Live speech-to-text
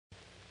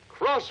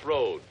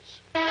Crossroads.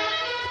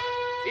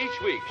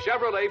 Each week,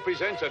 Chevrolet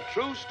presents a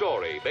true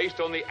story based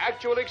on the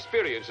actual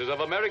experiences of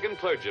American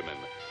clergymen,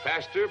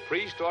 pastor,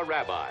 priest, or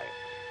rabbi.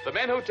 The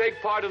men who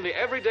take part in the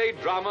everyday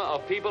drama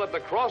of people at the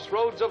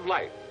crossroads of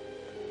life.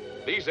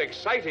 These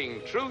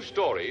exciting true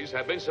stories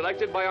have been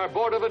selected by our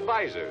board of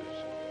advisors.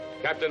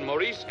 Captain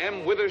Maurice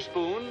M.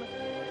 Witherspoon,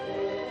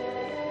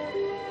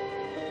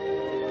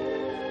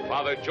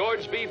 Father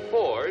George B.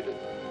 Ford,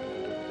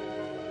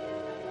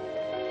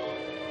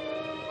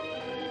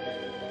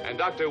 and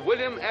Dr.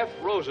 William F.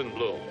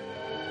 Rosenblum.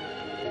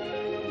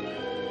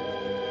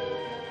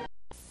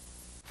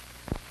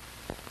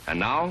 And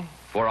now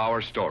for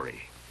our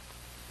story.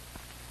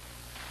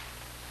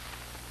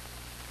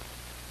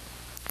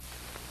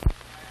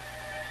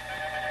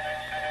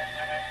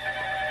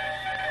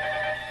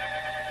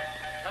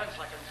 10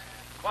 seconds.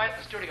 Quiet in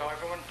the studio,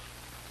 everyone.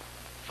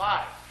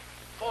 5,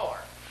 4,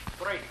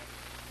 3,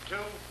 2,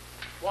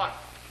 1.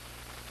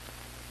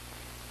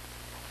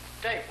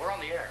 Dave, we're on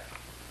the air.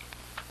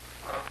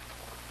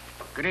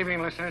 Good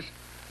evening, listeners.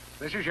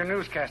 This is your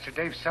newscaster,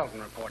 Dave Selden,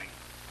 reporting.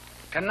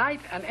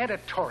 Tonight, an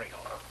editorial.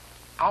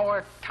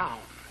 Our town.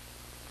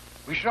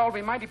 We should all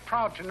be mighty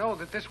proud to know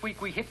that this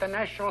week we hit the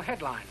national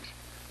headlines.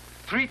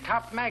 3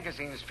 top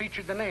magazines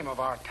featured the name of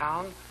our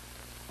town,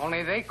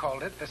 only they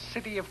called it the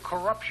city of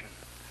corruption,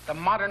 the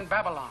modern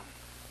Babylon,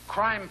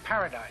 crime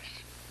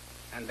paradise.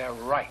 And they're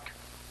right.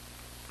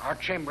 Our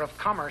Chamber of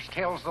Commerce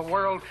tells the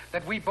world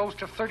that we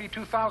boast of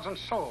 32,000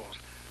 souls,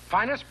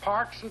 finest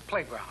parks and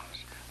playgrounds,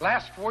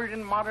 last word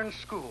in modern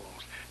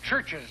schools,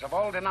 churches of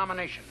all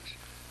denominations.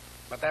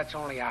 But that's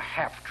only a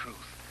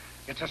half-truth.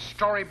 It's a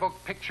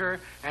storybook picture,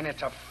 and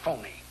it's a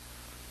phony.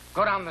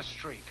 Go down the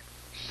street,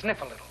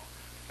 sniff a little,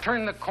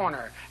 turn the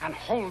corner, and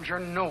hold your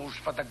nose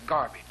for the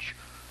garbage.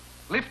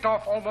 Lift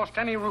off almost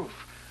any roof,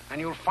 and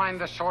you'll find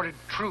the sordid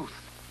truth.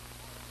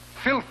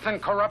 Filth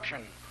and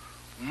corruption,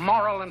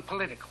 moral and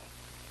political.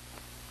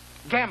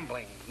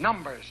 Gambling,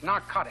 numbers,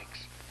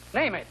 narcotics.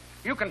 Name it,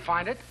 you can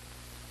find it.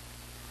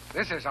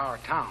 This is our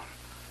town.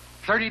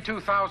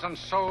 32,000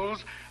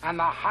 souls and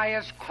the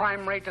highest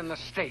crime rate in the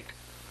state.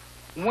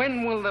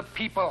 When will the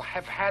people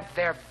have had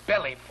their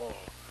belly full?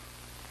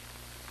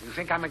 You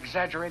think I'm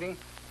exaggerating?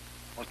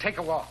 Well, take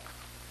a walk.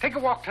 Take a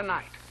walk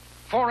tonight.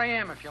 4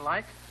 a.m. if you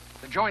like.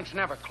 The joints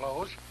never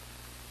close.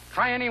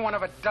 Try any one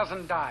of a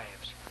dozen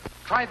dives.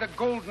 Try the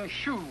Golden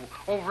Shoe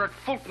over at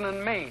Fulton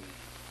and Maine.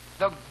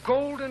 The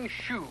Golden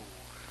Shoe.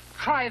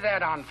 Try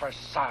that on for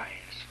size.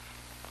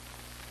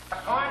 The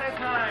point is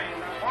 9.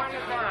 The point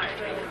is 9.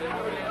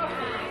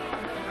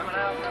 Coming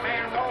out the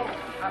main road,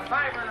 a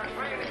 5 and a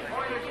trailing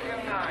point is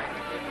still 9.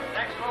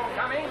 Next road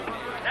coming.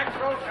 Next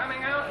road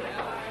coming out.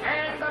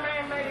 And the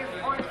man made his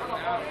point for the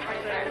ball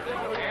like that.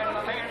 And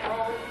the main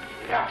road,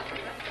 yeah.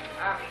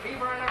 A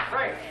fever and a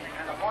freight.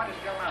 And the point is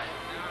still 9.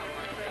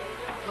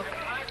 Look.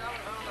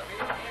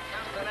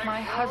 My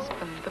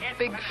husband, the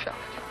big shot.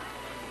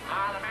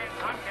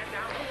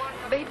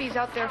 Baby's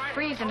out there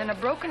freezing in a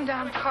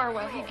broken-down car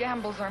while he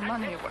gambles our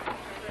money away.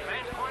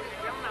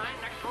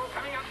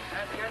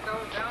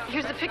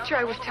 Here's the picture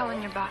I was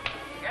telling you about.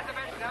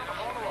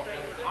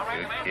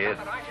 Good kid.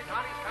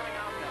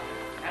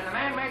 And the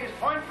man made his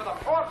point for the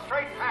 4th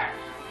straight pass.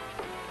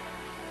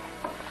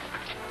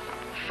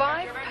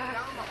 5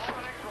 passes.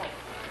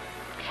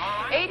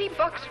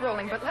 $80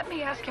 rolling, but let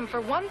me ask him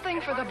for one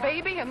thing for the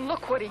baby, and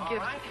look what he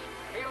gives me.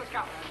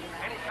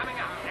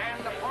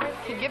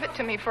 He gave it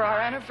to me for our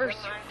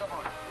anniversary.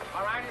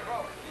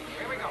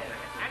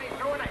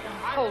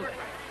 Hold it.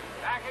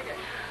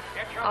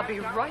 I'll be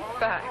right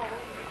back.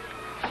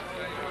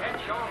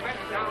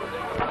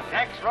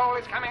 Next roll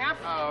is coming up.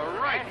 All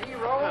right. And he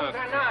rolls a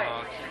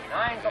 9.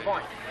 9's the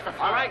point.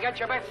 All right, get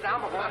your bets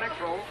down before the next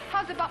roll.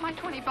 How's about my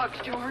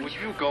 $20, George? Would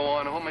you go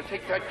on home and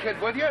take that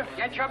kid with you?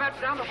 Get your bets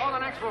down before the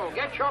next roll.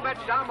 Get your bets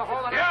down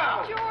before the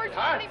next roll. George,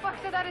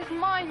 $20 of that is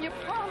mine, you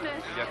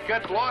promised. You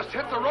get lost,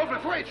 hit the road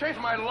before you change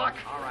my luck.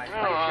 All right,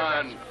 Come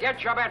on.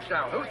 get your bets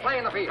down. Who's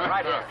playing the field?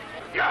 Right here.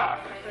 Yeah.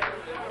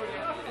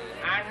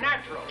 And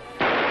natural.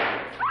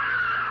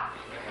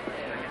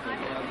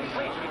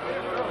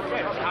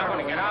 I'm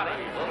going to get out of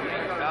here.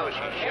 No,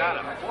 she shot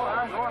him. Well,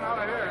 I'm going out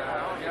of here.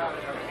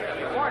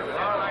 All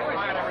right,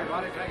 quiet,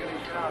 everybody. Take it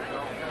easy out,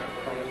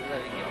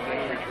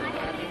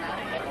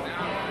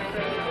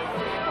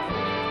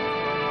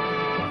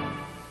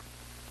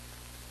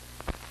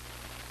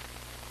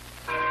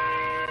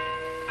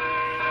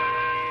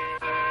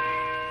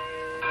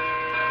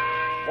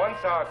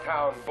 Once our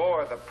town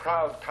bore the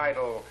proud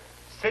title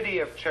City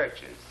of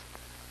Churches.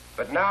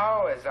 But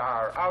now, as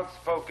our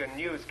outspoken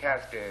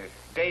newscaster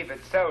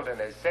David Selden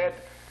has said,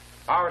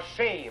 our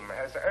shame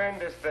has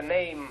earned us the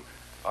name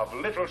of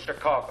Little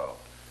Chicago.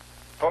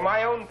 For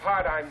my own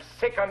part, I'm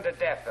sick unto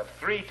death of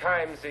 3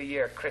 times a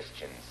year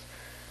Christians,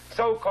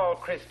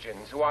 so-called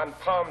Christians who on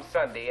Palm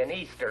Sunday and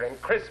Easter and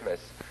Christmas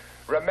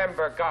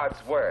remember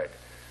God's Word,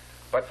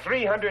 but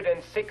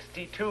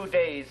 362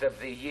 days of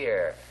the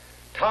year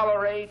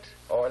tolerate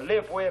or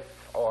live with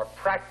or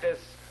practice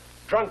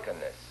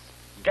drunkenness,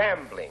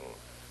 gambling,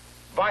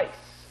 vice,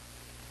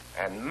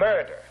 and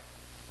murder.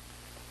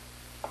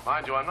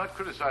 Mind you, I'm not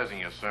criticizing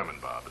your sermon,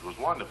 Bob. It was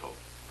wonderful.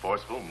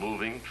 Forceful,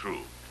 moving,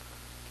 true.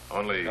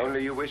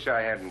 Only you wish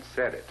I hadn't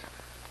said it,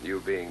 you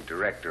being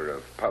director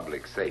of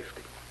public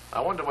safety.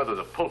 I wonder whether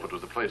the pulpit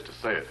was the place to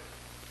say it.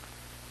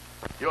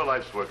 Your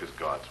life's work is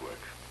God's work.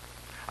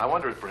 I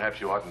wonder if perhaps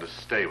you oughtn't to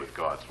stay with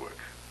God's work.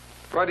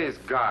 What is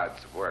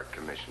God's work,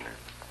 Commissioner?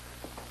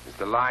 Is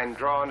the line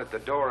drawn at the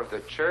door of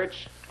the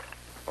church,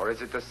 or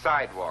is it the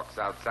sidewalks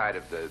outside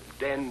of the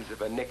dens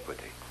of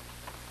iniquity?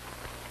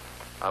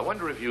 I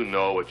wonder if you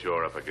know what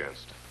you're up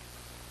against.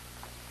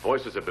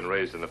 Voices have been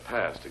raised in the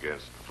past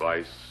against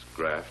vice,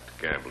 graft,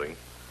 gambling.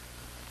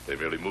 They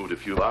merely moved a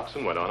few locks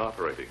and went on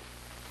operating.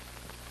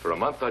 For a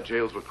month, our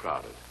jails were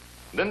crowded.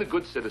 And then the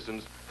good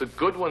citizens, the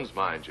good ones,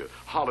 mind you,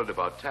 hollered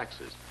about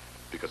taxes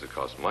because it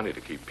costs money to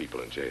keep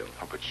people in jail.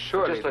 Oh, but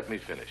surely... Just let me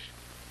finish.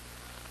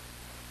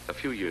 A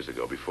few years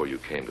ago, before you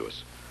came to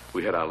us,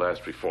 we had our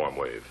last reform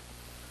wave.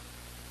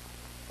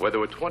 Where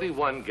there were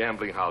 21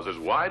 gambling houses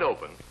wide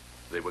open,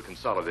 they were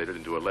consolidated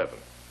into 11.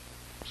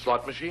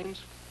 Slot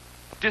machines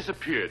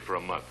disappeared for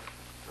a month.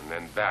 And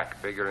then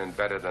back, bigger and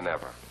better than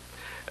ever.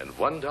 And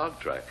one dog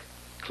track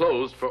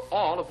closed for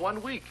all of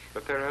 1 week.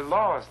 But there are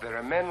laws. There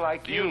are men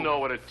like Do you know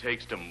what it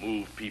takes to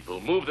move people?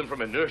 Move them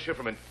from inertia,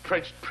 from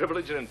entrenched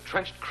privilege and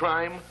entrenched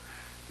crime?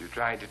 You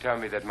trying to tell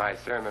me that my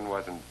sermon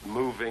wasn't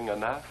moving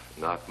enough?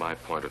 Not my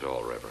point at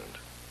all, Reverend.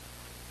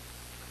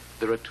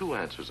 There are two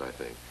answers, I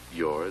think,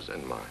 yours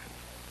and mine.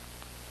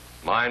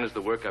 Mine is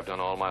the work I've done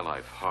all my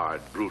life,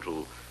 hard,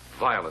 brutal,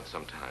 violent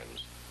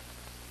sometimes.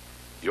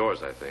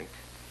 Yours, I think,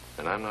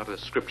 and I'm not a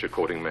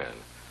scripture-quoting man,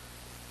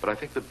 but I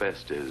think the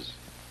best is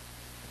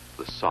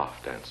the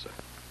soft answer.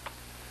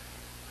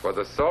 For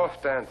the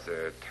soft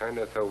answer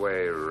turneth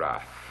away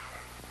wrath.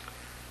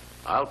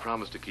 I'll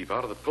promise to keep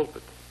out of the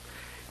pulpit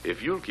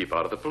if you'll keep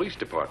out of the police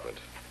department.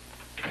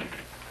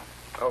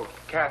 Oh,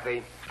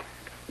 Kathy,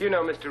 you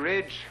know Mr.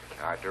 Ridge,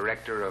 our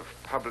director of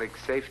public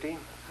safety?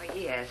 Oh,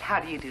 yes. How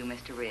do you do,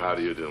 Mr. Ridge? How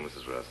do you do,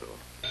 Mrs. Russell?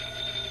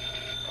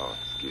 Oh,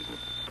 excuse me.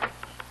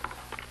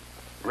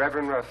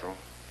 Reverend Russell.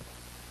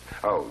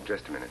 Oh,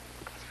 just a minute.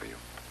 It's for you.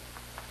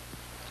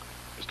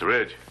 Mr.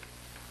 Ridge.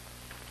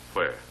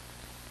 Where?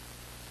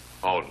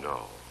 Oh,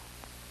 no.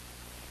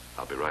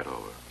 I'll be right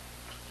over.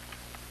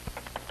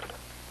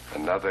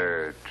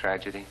 Another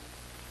tragedy?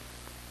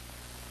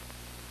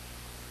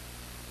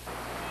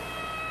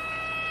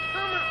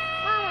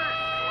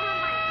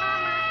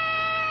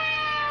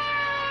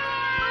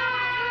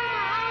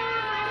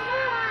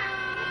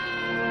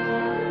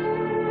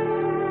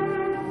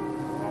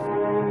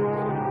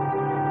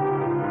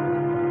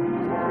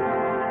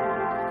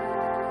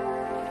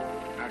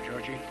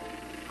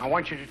 I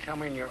want you to tell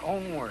me in your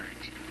own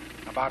words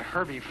about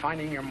Herbie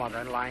finding your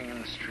mother lying in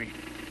the street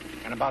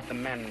and about the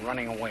men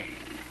running away.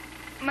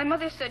 My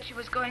mother said she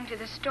was going to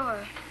the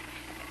store.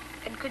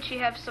 And could she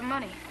have some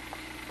money?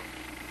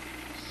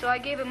 So I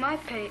gave her my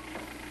pay,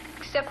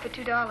 except for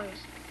 $2.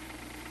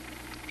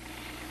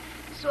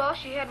 So all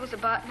she had was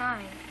about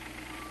 $9.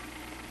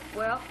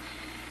 Well,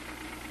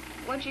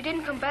 when she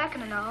didn't come back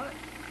in an hour,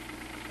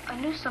 I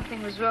knew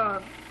something was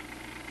wrong.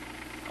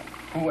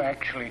 Who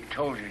actually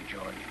told you,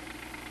 George?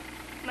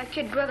 My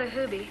kid brother,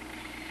 Herbie.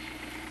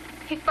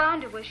 He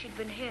found her where she'd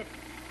been hit,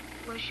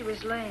 where she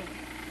was laying.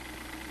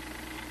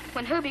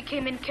 When Herbie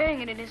came in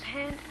carrying it in his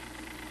hand,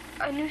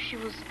 I knew she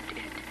was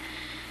dead.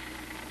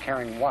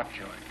 Carrying what,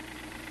 George?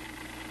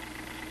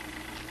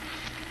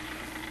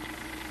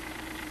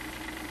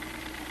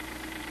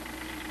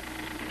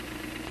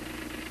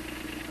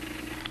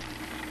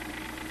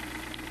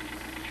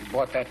 She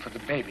bought that for the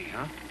baby,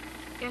 huh?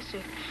 Yes,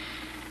 sir.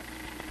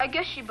 I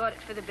guess she bought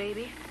it for the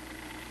baby.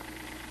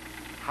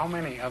 How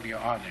many of you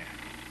are there?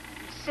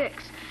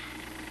 6.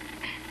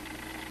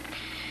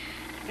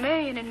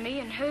 Marion and me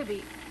and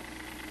Herbie,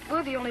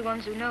 we're the only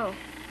ones who know.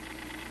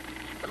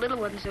 The little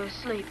ones are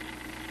asleep.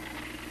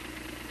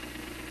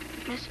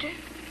 Mister,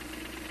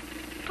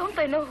 don't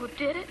they know who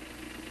did it?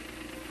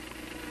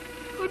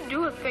 Who'd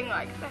do a thing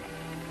like that?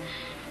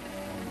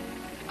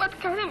 What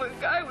kind of a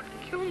guy would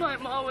kill my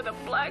ma with a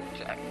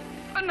blackjack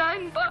for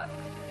 $9?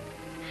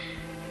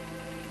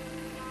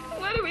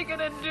 What are we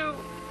gonna do?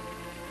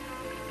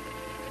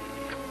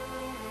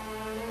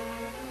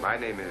 My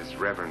name is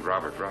Reverend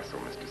Robert Russell,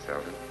 Mr.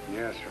 Selden.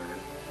 Yes,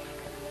 Reverend.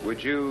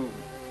 Would you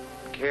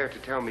care to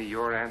tell me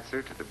your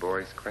answer to the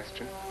boy's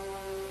question?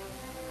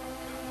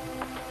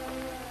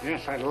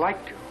 Yes, I'd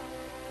like to.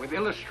 With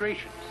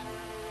illustrations.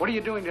 What are you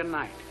doing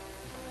tonight?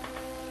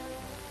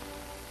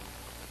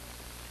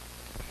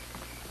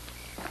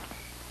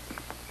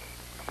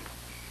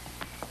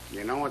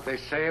 You know what they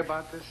say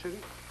about this city?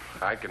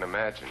 I can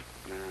imagine.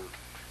 No.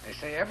 They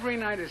say every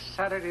night is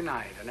Saturday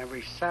night, and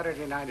every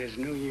Saturday night is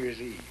New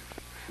Year's Eve.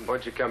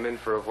 Won't you come in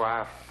for a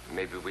while?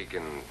 Maybe we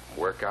can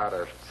work out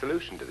a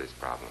solution to this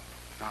problem.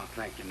 Oh,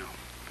 thank you, no.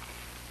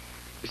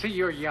 You see,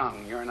 you're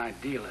young, you're an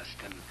idealist,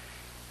 and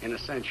in a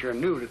sense, you're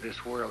new to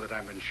this world that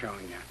I've been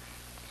showing you.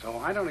 So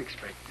I don't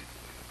expect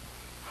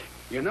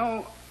it. You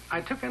know, I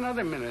took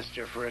another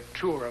minister for a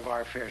tour of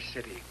our fair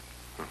city.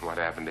 What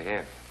happened to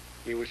him?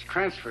 He was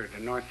transferred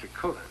to North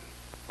Dakota.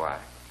 Why?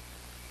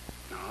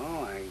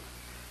 No,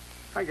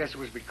 I guess it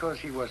was because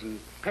he wasn't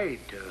paid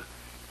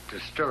to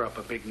stir up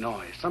a big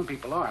noise. Some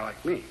people are,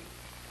 like me.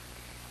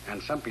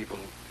 And some people,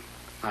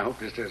 I hope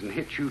this doesn't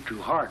hit you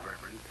too hard,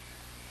 Reverend,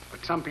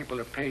 but some people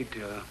are paid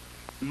to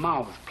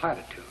mouth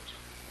platitudes.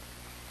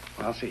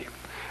 Well, I'll see you.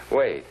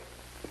 Wait.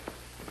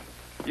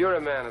 You're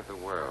a man of the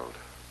world.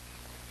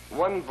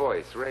 One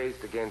voice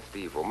raised against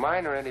evil,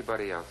 mine or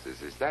anybody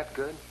else's. Is that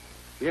good?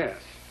 Yes.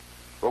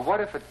 Well,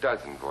 what if a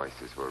dozen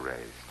voices were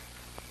raised?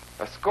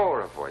 A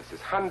score of voices,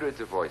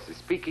 hundreds of voices,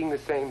 speaking the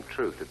same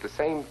truth at the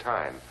same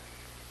time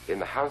in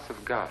the house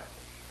of God.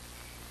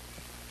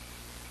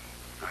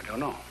 I don't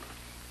know.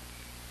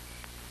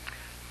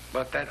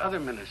 But that other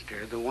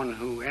minister, the one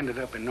who ended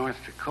up in North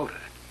Dakota,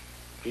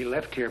 he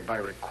left here by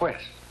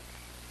request.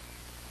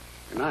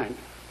 Good night.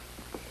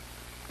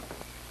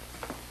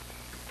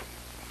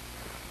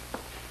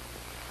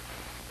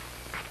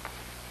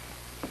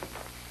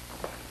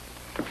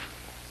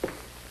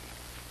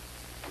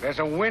 There's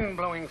a wind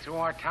blowing through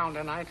our town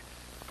tonight.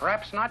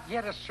 Perhaps not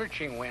yet a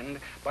searching wind,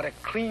 but a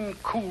clean,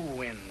 cool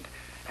wind.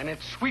 And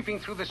it's sweeping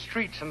through the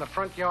streets and the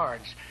front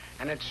yards,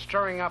 and it's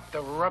stirring up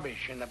the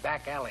rubbish in the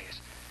back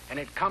alleys. And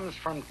it comes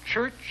from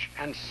church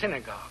and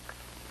synagogue.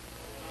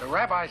 The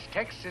rabbi's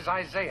text is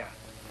Isaiah.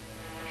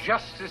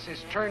 Justice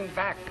is turned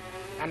back,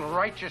 and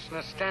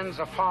righteousness stands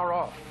afar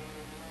off.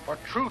 For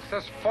truth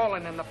has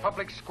fallen in the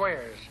public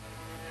squares,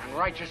 and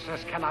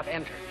righteousness cannot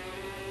enter.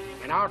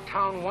 In our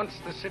town, once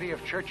the city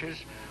of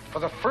churches, for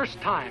the first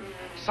time,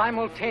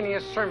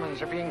 simultaneous sermons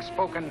are being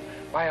spoken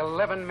by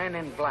 11 men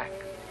in black.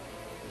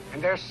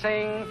 And they're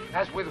saying,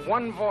 as with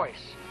one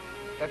voice,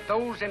 that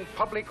those in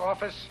public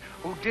office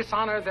who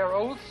dishonor their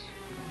oaths,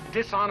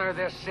 dishonor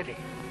their city.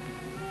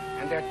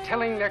 And they're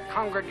telling their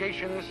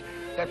congregations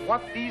that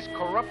what these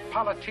corrupt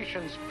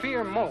politicians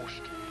fear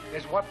most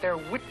is what they're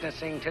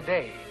witnessing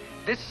today,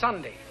 this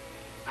Sunday,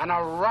 an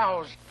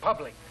aroused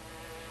public.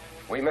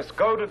 We must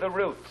go to the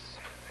roots,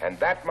 and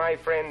that, my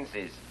friends,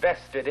 is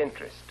vested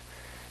interest.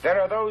 There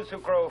are those who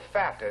grow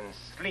fat and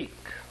sleek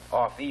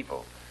off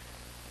evil.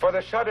 For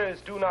the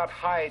shutters do not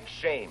hide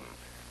shame.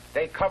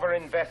 They cover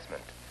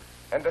investment.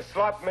 And the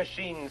slot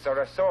machines are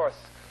a source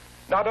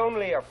not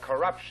only of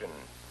corruption,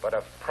 but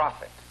of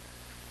profit.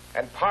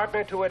 And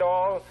partner to it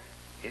all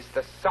is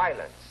the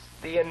silence,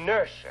 the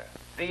inertia,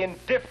 the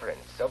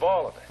indifference of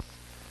all of us.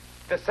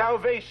 The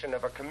salvation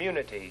of a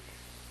community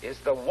is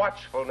the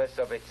watchfulness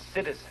of its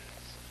citizens.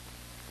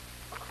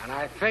 And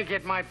I think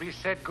it might be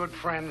said, good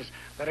friends,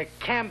 that a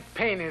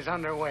campaign is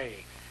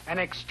underway, an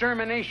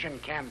extermination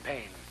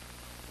campaign,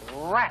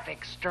 rat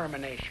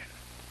extermination.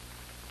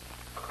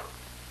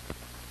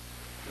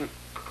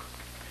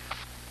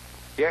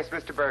 Yes,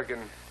 Mr. Bergen.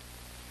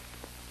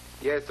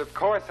 Yes, of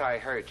course I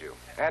heard you.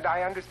 And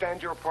I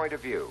understand your point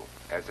of view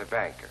as a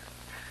banker.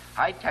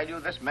 I tell you,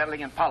 this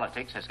meddling in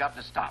politics has got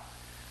to stop.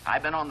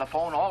 I've been on the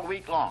phone all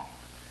week long.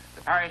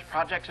 The parish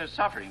projects are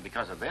suffering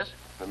because of this.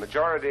 The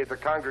majority of the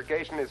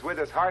congregation is with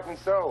us heart and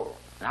soul.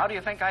 And how do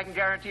you think I can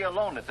guarantee a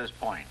loan at this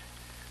point?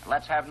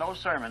 Let's have no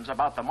sermons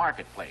about the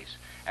marketplace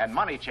and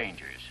money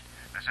changers.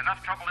 There's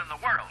enough trouble in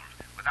the world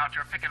without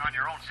your picking on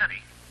your own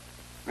city.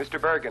 Mr.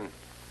 Bergen,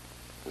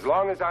 as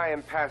long as I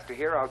am pastor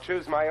here, I'll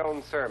choose my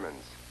own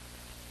sermons.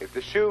 If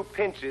the shoe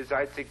pinches,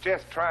 I'd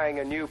suggest trying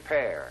a new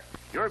pair.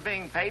 You're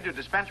being paid to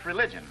dispense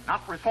religion,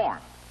 not reform.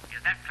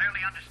 Is that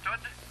clearly understood,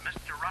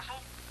 Mr. Russell?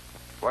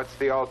 What's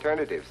the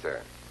alternative,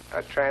 sir?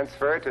 A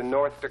transfer to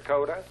North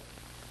Dakota?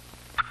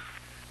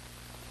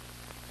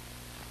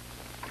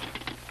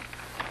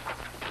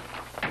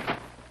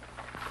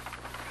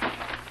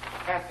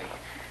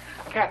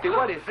 Kathy,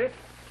 what is it?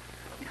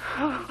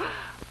 Oh,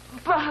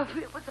 Bob,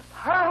 it was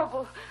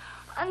horrible,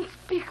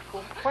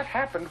 unspeakable. What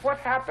happened? What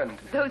happened?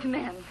 Those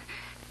men,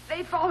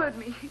 they followed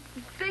me.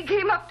 They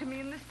came up to me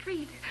in the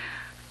street.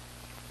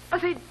 Oh,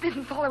 they'd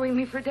been following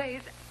me for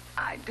days.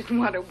 I didn't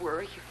want to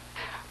worry you.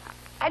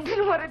 I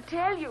didn't want to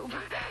tell you.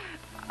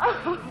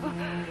 Oh.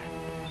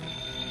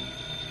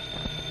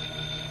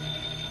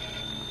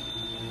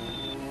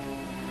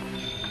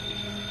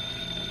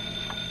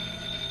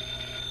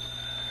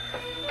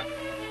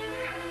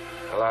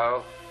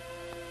 Hello?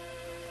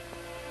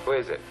 Who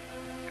is it?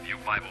 If you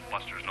Bible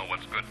busters know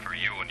what's good for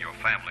you and your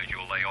families,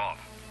 you'll lay off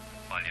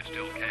while you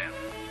still can.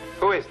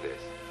 Who is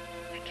this?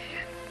 I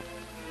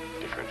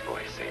can't. Different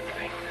voice, same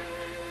thing.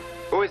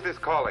 Who is this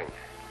calling?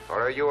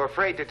 Or are you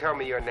afraid to tell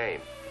me your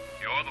name?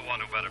 You're the one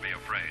who better be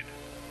afraid.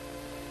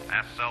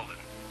 Ask Selden.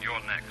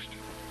 You're next.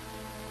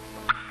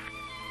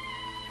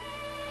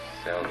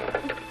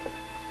 Selden.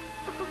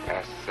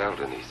 Ask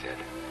Selden, he said.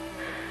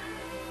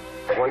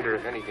 I wonder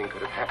if anything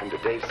could have happened to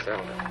Dave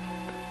Selden.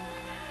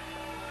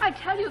 I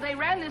tell you, they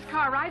ran this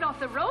car right off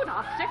the road,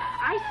 officer.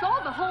 I saw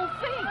the whole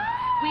thing.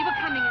 We were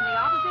coming in the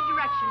opposite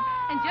direction,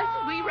 and just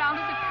as we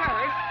rounded the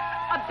curve,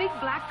 a big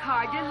black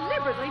car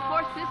deliberately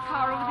forced this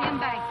car over the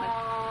embankment.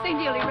 They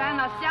nearly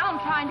ran us down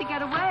trying to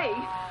get away.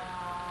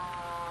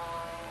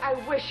 I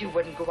wish you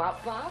wouldn't go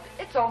out, Bob.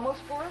 It's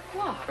almost 4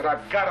 o'clock. But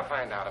I've got to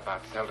find out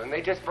about Selden.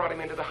 They just brought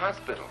him into the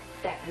hospital.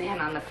 That man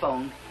on the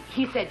phone,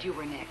 he said you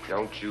were next.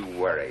 Don't you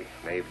worry.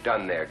 They've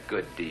done their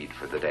good deed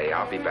for the day.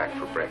 I'll be back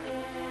for breakfast.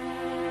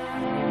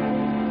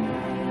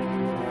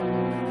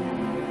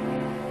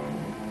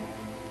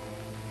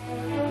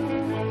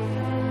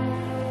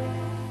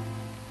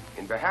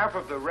 In behalf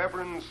of the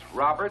Reverends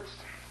Roberts,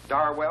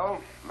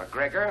 Darwell,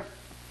 McGregor,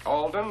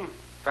 Alden,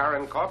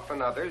 Fahrenkopf,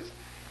 and others,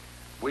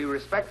 we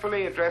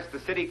respectfully address the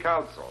City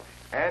Council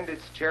and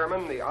its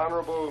chairman, the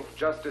Honorable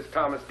Justice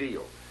Thomas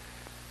Deal,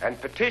 and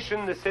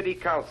petition the City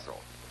Council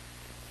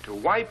to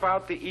wipe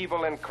out the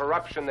evil and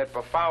corruption that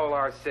befoul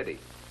our city.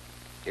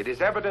 It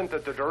is evident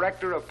that the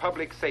Director of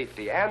Public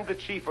Safety and the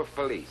Chief of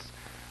Police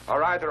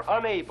are either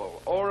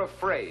unable or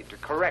afraid to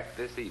correct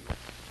this evil.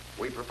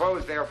 We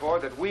propose, therefore,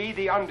 that we,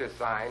 the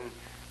undersigned,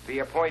 be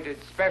appointed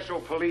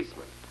special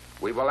policemen.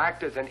 We will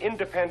act as an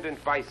independent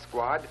vice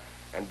squad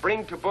and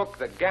bring to book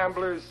the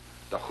gamblers,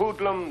 the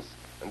hoodlums,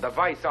 and the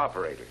vice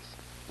operators.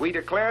 We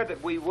declare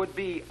that we would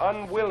be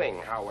unwilling,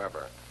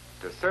 however,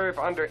 to serve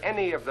under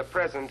any of the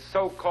present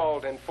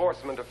so-called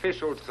enforcement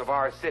officials of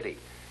our city.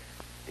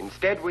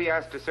 Instead, we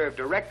ask to serve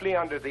directly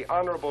under the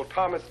Honorable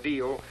Thomas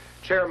Deal,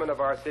 chairman of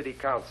our City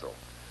Council,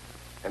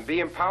 and be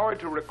empowered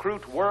to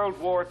recruit World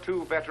War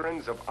II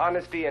veterans of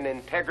honesty and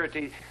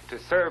integrity to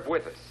serve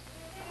with us.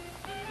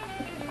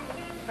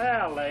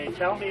 Well, they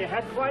tell me you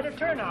had quite a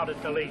turnout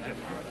at the Legion.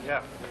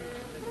 Yeah.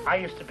 I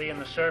used to be in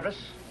the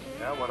service.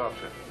 Yeah, what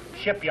outfit?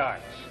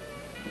 Shipyards.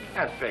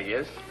 That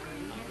figures.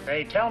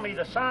 They tell me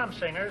the psalm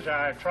singers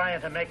are trying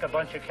to make a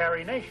bunch of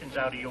carinations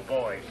out of you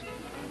boys.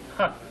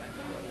 Huh.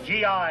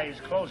 GIs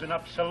closing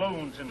up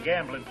saloons and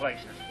gambling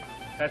places.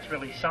 That's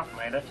really something,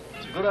 ain't it?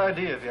 It's a good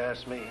idea, if you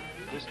ask me.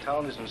 This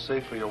town isn't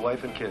safe for your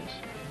wife and kids.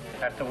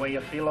 That the way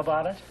you feel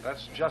about it?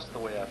 That's just the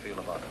way I feel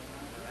about it.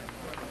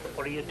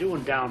 What are you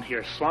doing down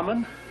here,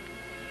 slumming?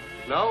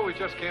 No, we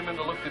just came in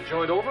to look the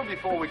joint over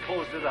before we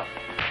closed it up.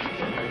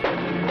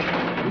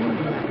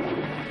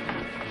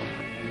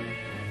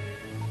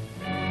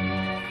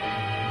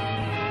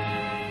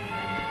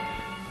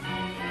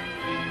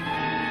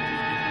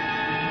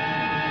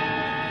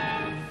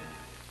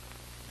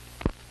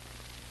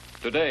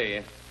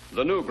 Today,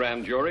 the new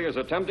grand jury is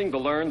attempting to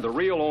learn the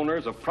real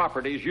owners of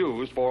properties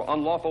used for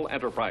unlawful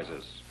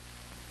enterprises.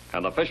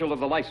 An official of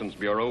the License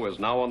Bureau is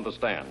now on the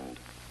stand.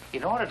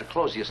 In order to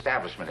close the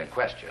establishment in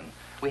question,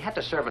 we had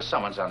to serve a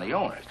summons on the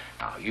owners.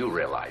 Now, you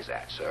realize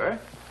that, sir.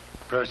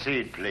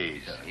 Proceed,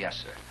 please. Yes,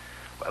 sir.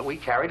 Well, we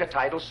carried a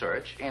title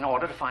search in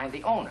order to find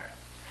the owner.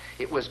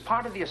 It was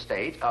part of the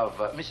estate of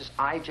Mrs.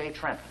 I.J.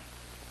 Trenton.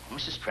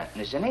 Mrs.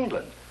 Trenton is in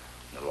England.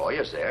 The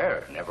lawyers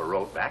there never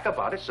wrote back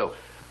about it, so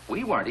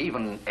we weren't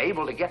even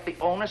able to get the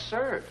owner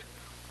served.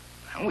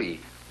 And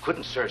we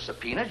couldn't serve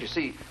subpoenas. You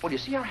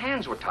see, our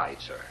hands were tied,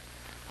 sir.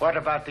 What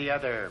about the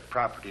other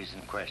properties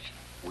in question?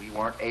 We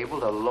weren't able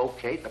to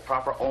locate the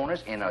proper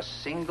owners in a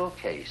single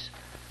case.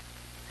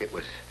 It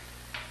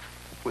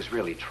was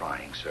really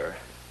trying, sir.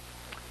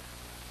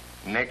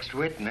 Next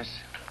witness.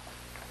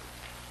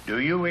 Do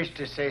you wish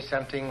to say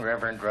something,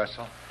 Reverend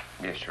Russell?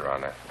 Yes, Your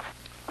Honor.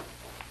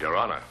 Your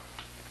Honor,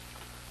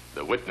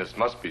 the witness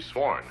must be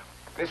sworn.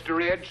 Mr.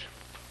 Ridge,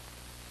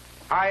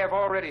 I have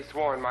already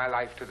sworn my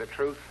life to the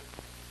truth.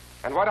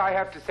 And what I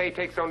have to say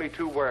takes only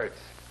 2 words.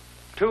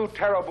 2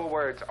 terrible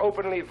words,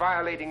 openly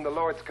violating the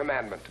Lord's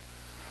commandment.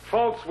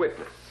 False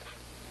witness.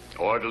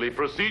 Orderly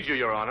procedure,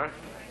 Your Honor.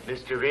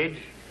 Mr. Ridge,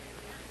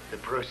 the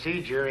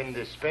procedure in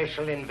the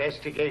special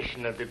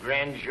investigation of the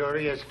grand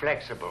jury is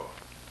flexible.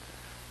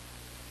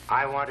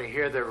 I want to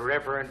hear the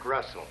Reverend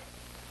Russell.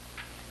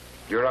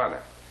 Your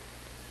Honor,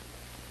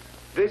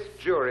 this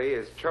jury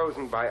is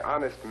chosen by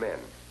honest men.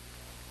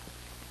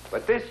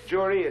 But this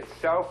jury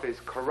itself is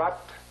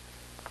corrupt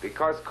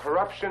because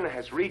corruption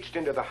has reached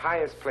into the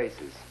highest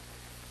places.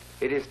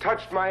 It has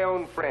touched my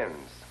own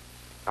friends.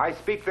 I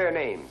speak their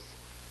names.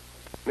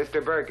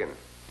 Mr. Bergen,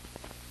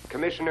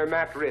 Commissioner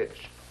Matt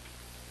Ridge,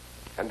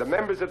 and the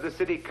members of the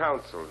City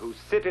Council who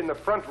sit in the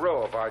front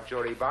row of our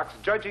jury box,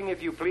 judging,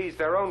 if you please,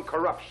 their own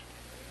corruption.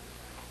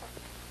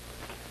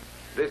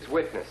 This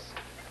witness.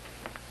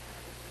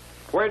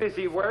 Where does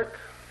he work?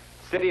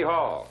 City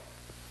Hall.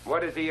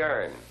 What does he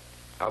earn?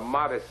 A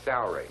modest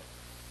salary.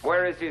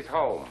 Where is his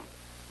home?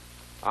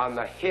 On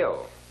the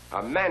hill.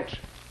 A mansion.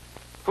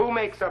 Who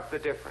makes up the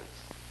difference?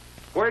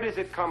 Where does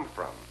it come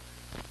from?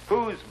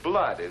 Whose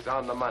blood is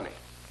on the money?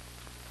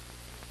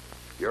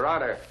 Your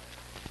Honor,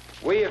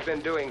 we have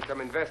been doing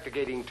some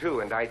investigating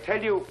too, and I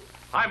tell you...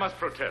 I must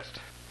protest.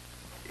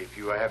 If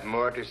you have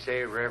more to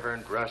say,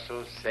 Reverend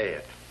Russell, say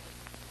it.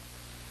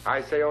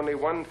 I say only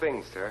one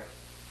thing, sir.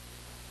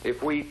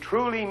 If we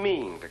truly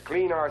mean to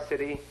clean our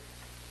city,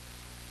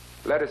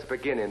 let us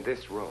begin in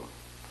this room.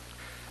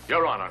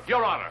 Your Honor,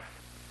 Your Honor.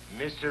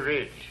 Mr.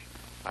 Ridge.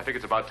 I think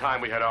it's about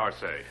time we had our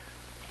say.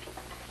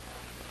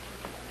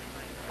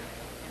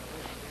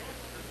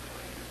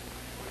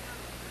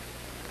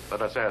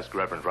 Let us ask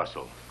Reverend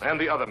Russell and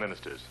the other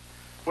ministers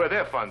where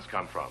their funds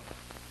come from.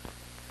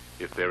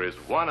 If there is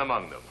one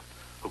among them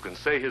who can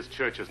say his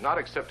church has not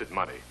accepted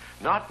money,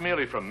 not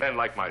merely from men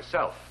like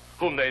myself,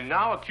 whom they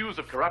now accuse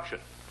of corruption,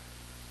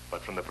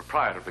 but from the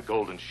proprietor of the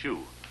Golden Shoe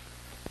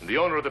and the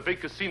owner of the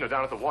big casino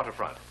down at the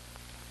waterfront.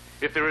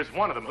 If there is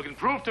one of them who can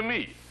prove to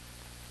me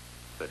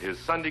that his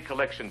Sunday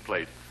collection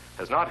plate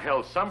has not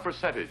held some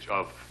percentage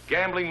of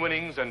gambling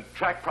winnings and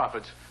track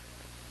profits,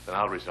 then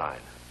I'll resign.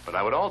 But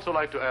I would also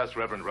like to ask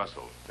Reverend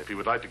Russell if he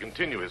would like to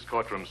continue his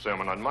courtroom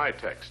sermon on my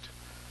text.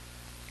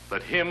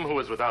 Let him who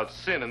is without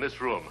sin in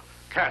this room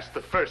cast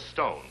the first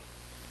stone.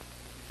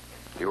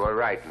 You are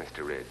right,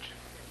 Mr. Ridge.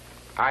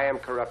 I am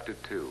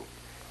corrupted too.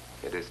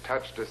 It has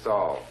touched us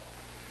all.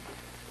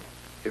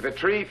 If a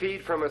tree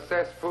feed from a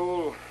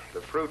cesspool,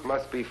 the fruit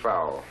must be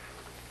foul.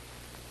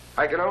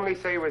 I can only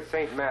say with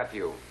St.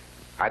 Matthew,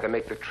 either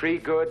make the tree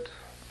good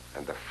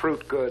and the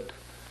fruit good,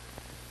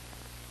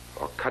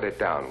 or cut it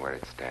down where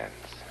it stands.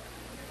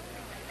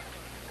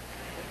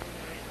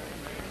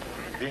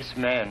 This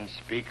man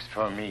speaks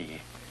for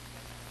me,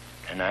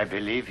 and I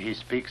believe he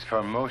speaks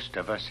for most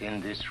of us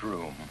in this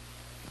room.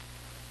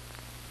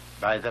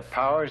 By the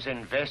powers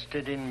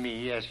invested in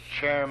me as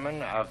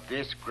chairman of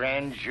this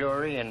grand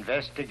jury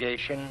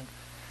investigation,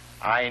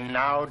 I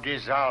now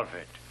dissolve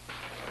it.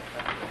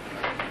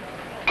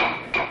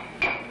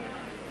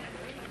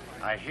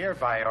 I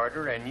hereby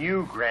order a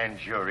new grand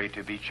jury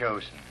to be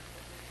chosen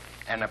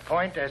and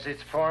appoint as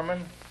its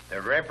foreman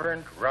the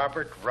Reverend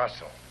Robert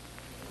Russell.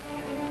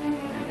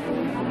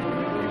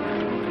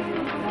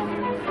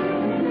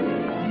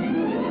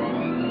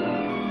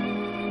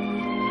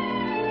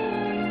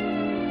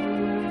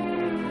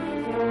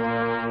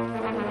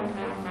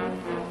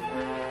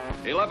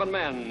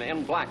 Men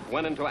in black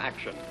went into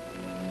action.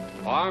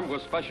 Armed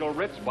with special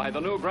writs by the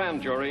new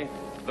grand jury,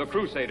 the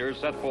Crusaders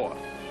set forth.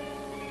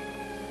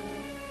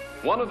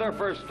 One of their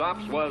first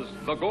stops was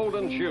the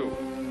Golden Shoe,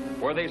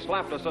 where they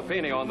slapped a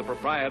subpoena on the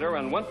proprietor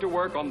and went to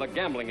work on the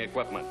gambling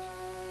equipment.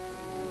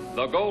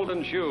 The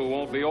Golden Shoe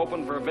won't be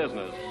open for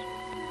business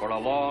for a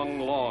long,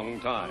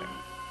 long time.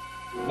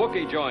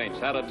 Bookie joints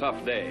had a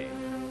tough day,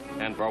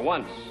 and for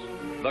once,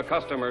 the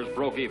customers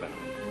broke even.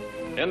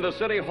 In the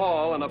city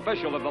hall, an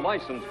official of the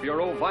License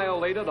Bureau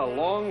violated a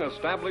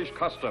long-established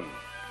custom.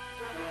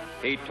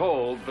 He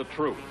told the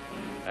truth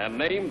and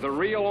named the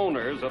real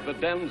owners of the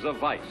dens of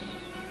vice.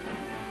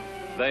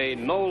 They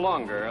no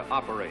longer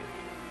operate.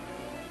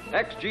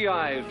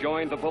 Ex-GIs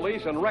joined the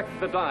police and wrecked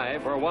the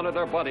dive where one of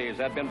their buddies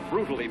had been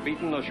brutally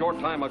beaten a short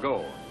time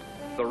ago.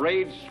 The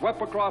raids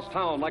swept across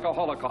town like a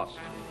holocaust,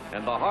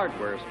 and the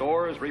hardware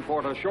stores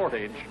report a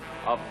shortage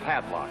of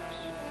padlocks.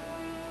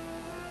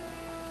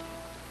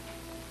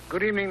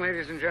 Good evening,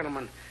 ladies and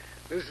gentlemen.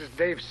 This is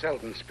Dave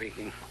Selden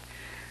speaking.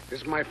 This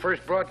is my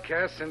first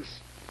broadcast since,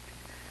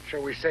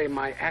 shall we say,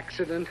 my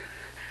accident.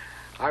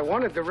 I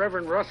wanted the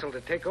Reverend Russell to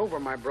take over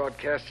my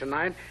broadcast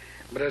tonight,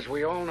 but as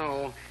we all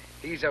know,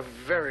 he's a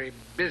very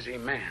busy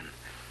man.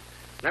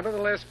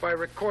 Nevertheless, by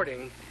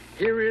recording,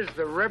 here is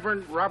the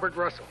Reverend Robert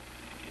Russell.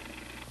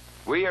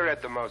 We are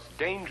at the most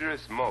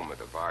dangerous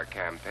moment of our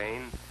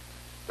campaign,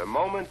 the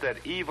moment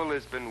that evil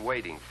has been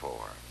waiting for,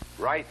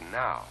 right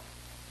now.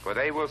 For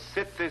they will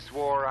sit this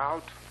war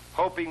out,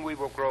 hoping we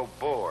will grow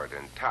bored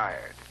and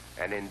tired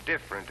and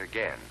indifferent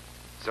again,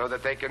 so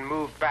that they can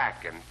move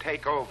back and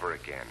take over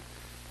again.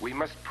 We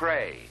must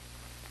pray.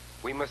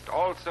 We must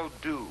also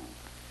do.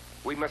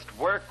 We must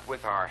work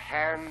with our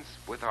hands,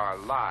 with our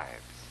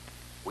lives.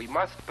 We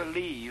must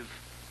believe,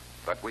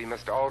 but we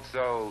must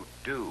also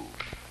do.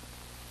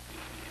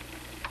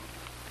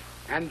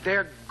 And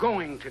they're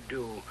going to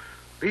do.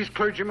 These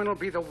clergymen will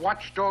be the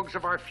watchdogs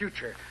of our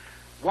future.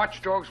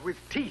 Watchdogs with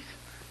teeth.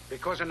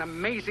 Because an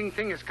amazing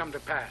thing has come to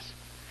pass.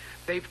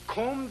 They've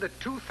combed the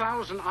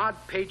 2,000-odd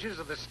pages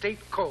of the state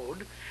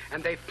code,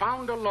 and they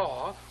found a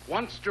law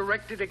once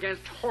directed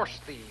against horse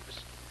thieves.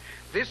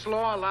 This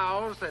law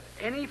allows that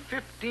any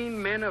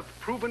 15 men of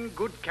proven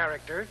good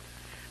character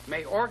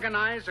may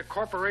organize a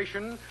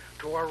corporation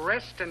to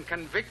arrest and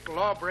convict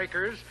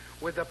lawbreakers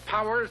with the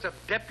powers of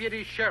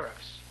deputy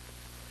sheriffs.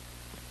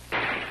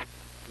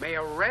 May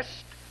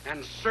arrest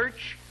and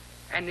search,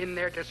 and in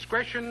their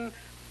discretion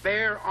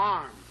bear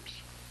arms.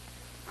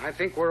 I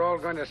think we're all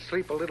going to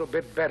sleep a little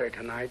bit better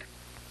tonight.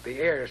 The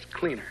air's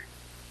cleaner.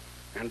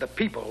 And the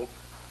people,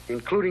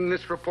 including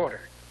this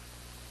reporter,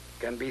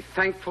 can be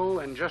thankful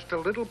and just a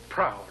little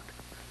proud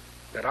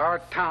that our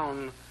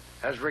town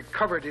has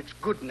recovered its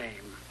good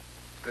name,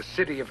 the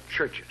city of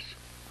churches.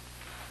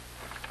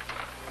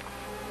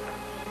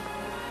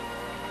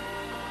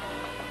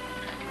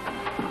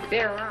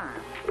 Bear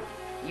arms.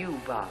 You,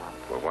 Bob.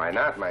 Well, why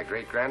not? My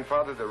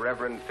great-grandfather, the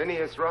Reverend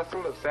Phineas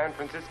Russell of San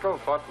Francisco,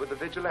 fought with the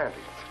vigilantes.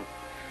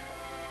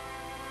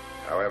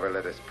 However,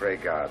 let us pray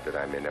God that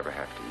I may never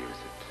have to use it.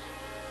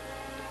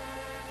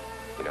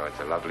 You know, it's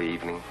a lovely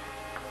evening.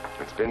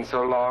 It's been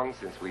so long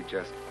since we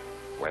just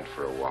went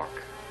for a walk.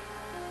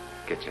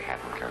 Get your hat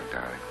and coat,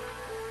 darling.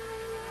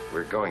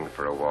 We're going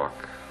for a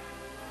walk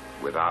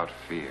without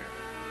fear.